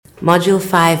Module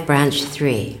 5, Branch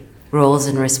 3, Roles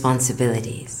and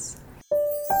Responsibilities.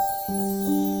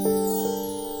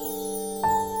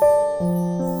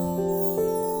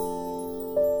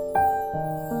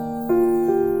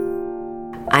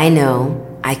 I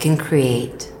know I can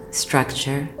create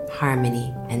structure,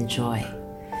 harmony, and joy,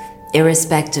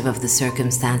 irrespective of the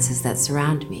circumstances that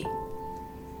surround me.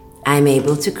 I'm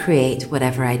able to create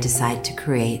whatever I decide to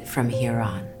create from here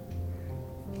on.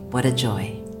 What a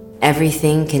joy.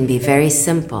 Everything can be very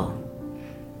simple,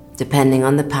 depending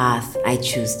on the path I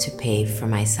choose to pave for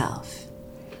myself,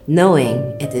 knowing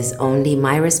it is only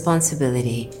my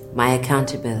responsibility, my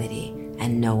accountability,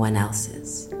 and no one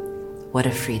else's. What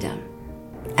a freedom.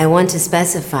 I want to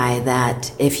specify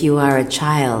that if you are a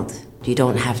child, you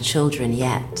don't have children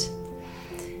yet.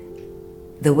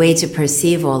 The way to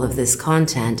perceive all of this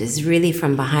content is really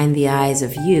from behind the eyes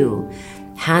of you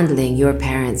handling your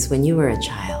parents when you were a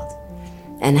child,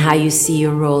 and how you see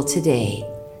your role today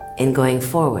in going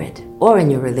forward, or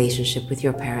in your relationship with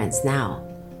your parents now,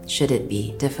 should it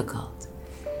be difficult.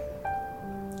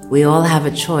 We all have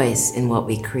a choice in what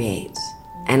we create,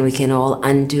 and we can all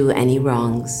undo any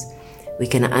wrongs. We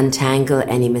can untangle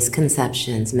any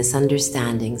misconceptions,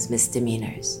 misunderstandings,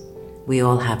 misdemeanors. We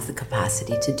all have the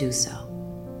capacity to do so.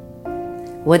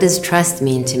 What does trust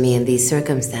mean to me in these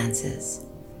circumstances?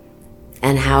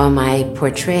 And how am I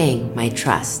portraying my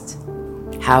trust?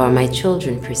 How are my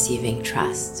children perceiving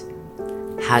trust?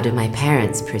 How do my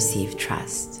parents perceive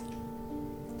trust?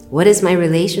 What is my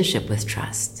relationship with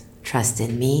trust? Trust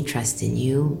in me, trust in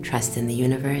you, trust in the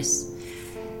universe?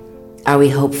 Are we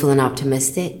hopeful and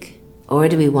optimistic? Or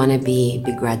do we want to be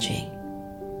begrudging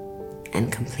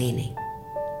and complaining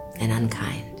and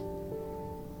unkind?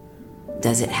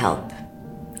 Does it help?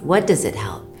 What does it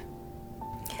help?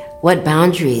 What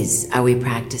boundaries are we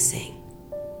practicing?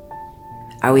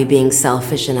 Are we being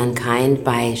selfish and unkind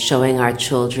by showing our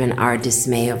children our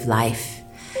dismay of life?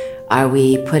 Are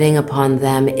we putting upon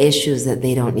them issues that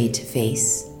they don't need to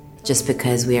face just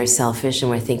because we are selfish and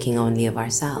we're thinking only of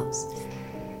ourselves?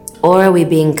 Or are we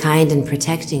being kind and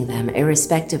protecting them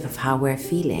irrespective of how we're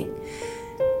feeling,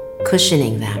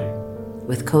 cushioning them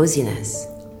with coziness?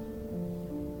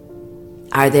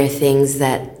 Are there things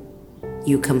that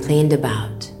you complained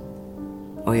about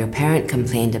or your parent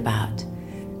complained about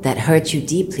that hurt you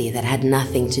deeply, that had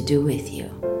nothing to do with you?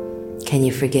 Can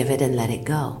you forgive it and let it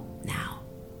go now?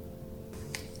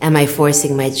 Am I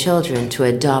forcing my children to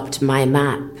adopt my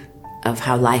map of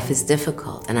how life is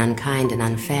difficult and unkind and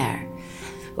unfair?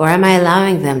 Or am I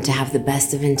allowing them to have the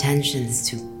best of intentions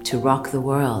to rock the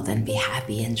world and be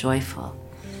happy and joyful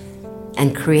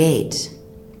and create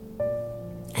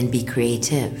and be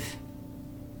creative?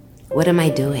 What am I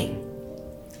doing?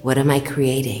 What am I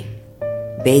creating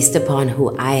based upon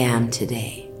who I am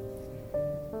today?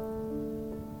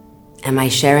 Am I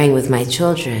sharing with my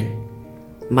children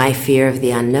my fear of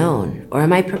the unknown, or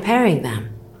am I preparing them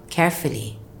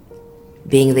carefully,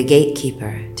 being the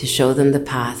gatekeeper to show them the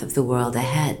path of the world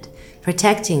ahead,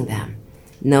 protecting them,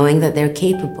 knowing that they're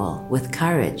capable with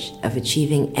courage of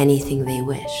achieving anything they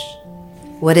wish?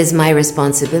 What is my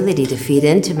responsibility to feed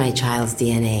into my child's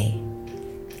DNA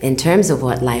in terms of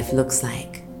what life looks like?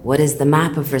 What is the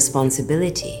map of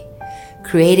responsibility?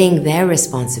 Creating their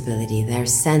responsibility, their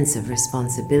sense of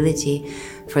responsibility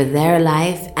for their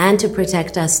life and to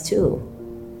protect us too.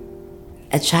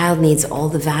 A child needs all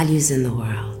the values in the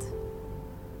world.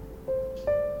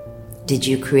 Did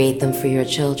you create them for your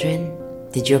children?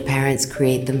 Did your parents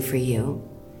create them for you?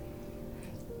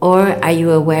 Or are you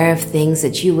aware of things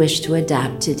that you wish to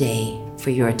adapt today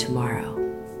for your tomorrow?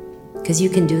 Because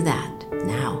you can do that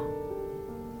now,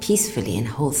 peacefully and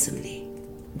wholesomely.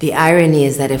 The irony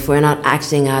is that if we're not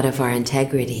acting out of our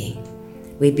integrity,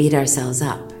 we beat ourselves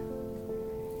up.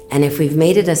 And if we've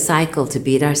made it a cycle to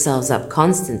beat ourselves up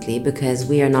constantly because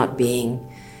we're not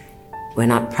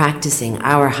practicing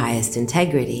our highest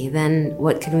integrity, then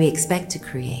what can we expect to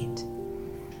create?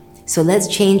 So let's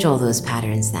change all those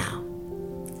patterns now.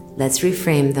 Let's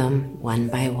reframe them one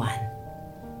by one.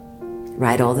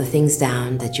 Write all the things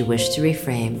down that you wish to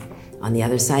reframe. On the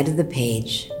other side of the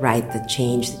page, write the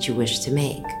change that you wish to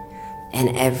make.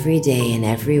 And every day in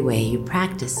every way you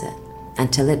practice it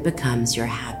until it becomes your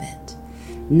habit,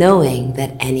 knowing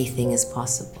that anything is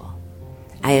possible.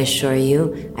 I assure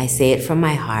you, I say it from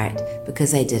my heart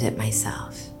because I did it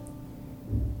myself.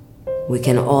 We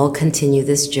can all continue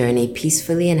this journey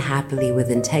peacefully and happily with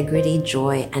integrity,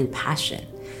 joy, and passion,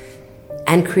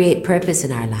 and create purpose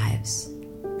in our lives,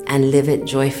 and live it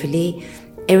joyfully,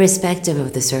 irrespective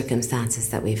of the circumstances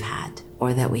that we've had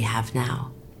or that we have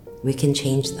now. We can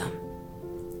change them.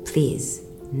 Please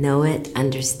know it,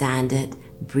 understand it,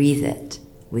 breathe it,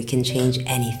 we can change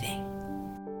anything.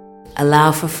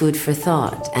 Allow for food for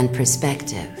thought and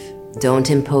perspective. Don't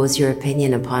impose your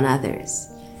opinion upon others.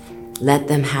 Let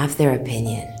them have their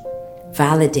opinion.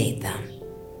 Validate them.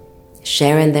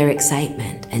 Share in their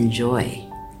excitement and joy.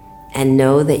 And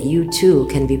know that you too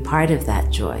can be part of that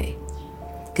joy.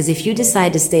 Because if you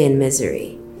decide to stay in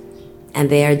misery, and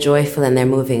they are joyful and they're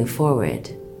moving forward,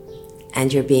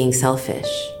 and you're being selfish,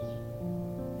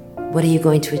 what are you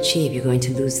going to achieve? You're going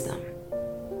to lose them.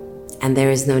 And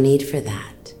there is no need for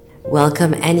that.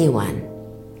 Welcome anyone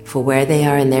for where they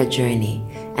are in their journey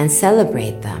and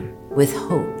celebrate them with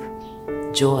hope,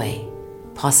 joy,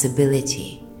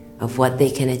 possibility of what they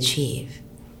can achieve.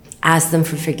 Ask them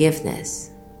for forgiveness,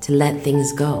 to let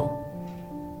things go,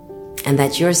 and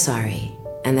that you're sorry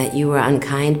and that you were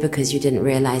unkind because you didn't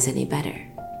realize any better.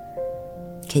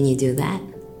 Can you do that?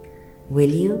 Will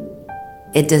you?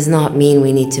 It does not mean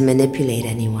we need to manipulate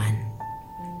anyone.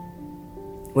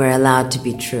 We're allowed to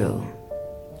be true.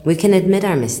 We can admit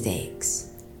our mistakes.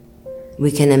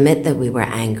 We can admit that we were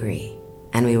angry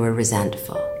and we were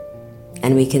resentful.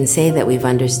 And we can say that we've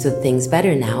understood things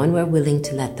better now and we're willing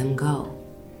to let them go.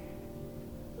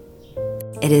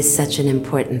 It is such an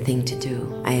important thing to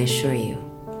do, I assure you.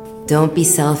 Don't be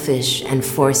selfish and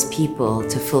force people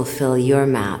to fulfill your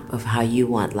map of how you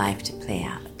want life to play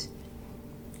out.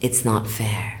 It's not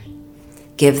fair.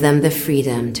 Give them the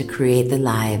freedom to create the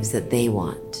lives that they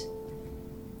want,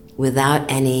 without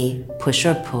any push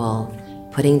or pull,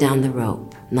 putting down the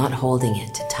rope, not holding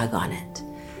it to tug on it.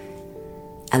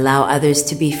 Allow others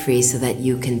to be free so that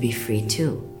you can be free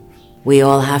too. We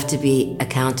all have to be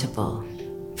accountable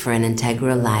for an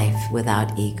integral life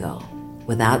without ego,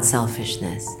 without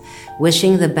selfishness,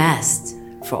 wishing the best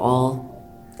for all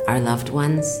our loved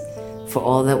ones, for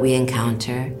all that we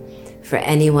encounter, for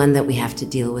anyone that we have to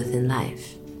deal with in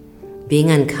life. Being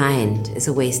unkind is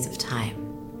a waste of time,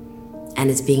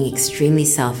 and it's being extremely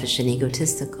selfish and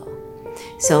egotistical.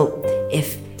 So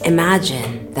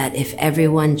imagine that if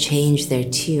everyone changed their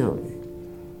tune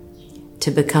to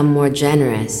become more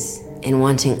generous in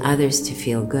wanting others to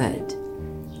feel good,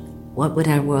 what would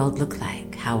our world look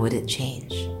like? How would it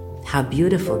change? How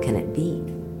beautiful can it be?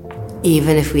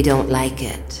 Even if we don't like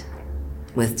it,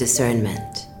 with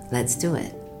discernment, let's do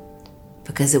it.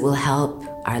 Because it will help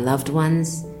our loved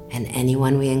ones and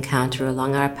anyone we encounter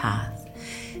along our path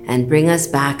and bring us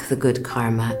back the good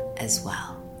karma as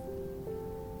well.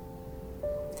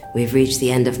 We've reached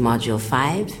the end of Module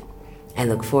 5. I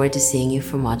look forward to seeing you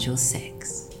for Module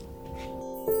 6.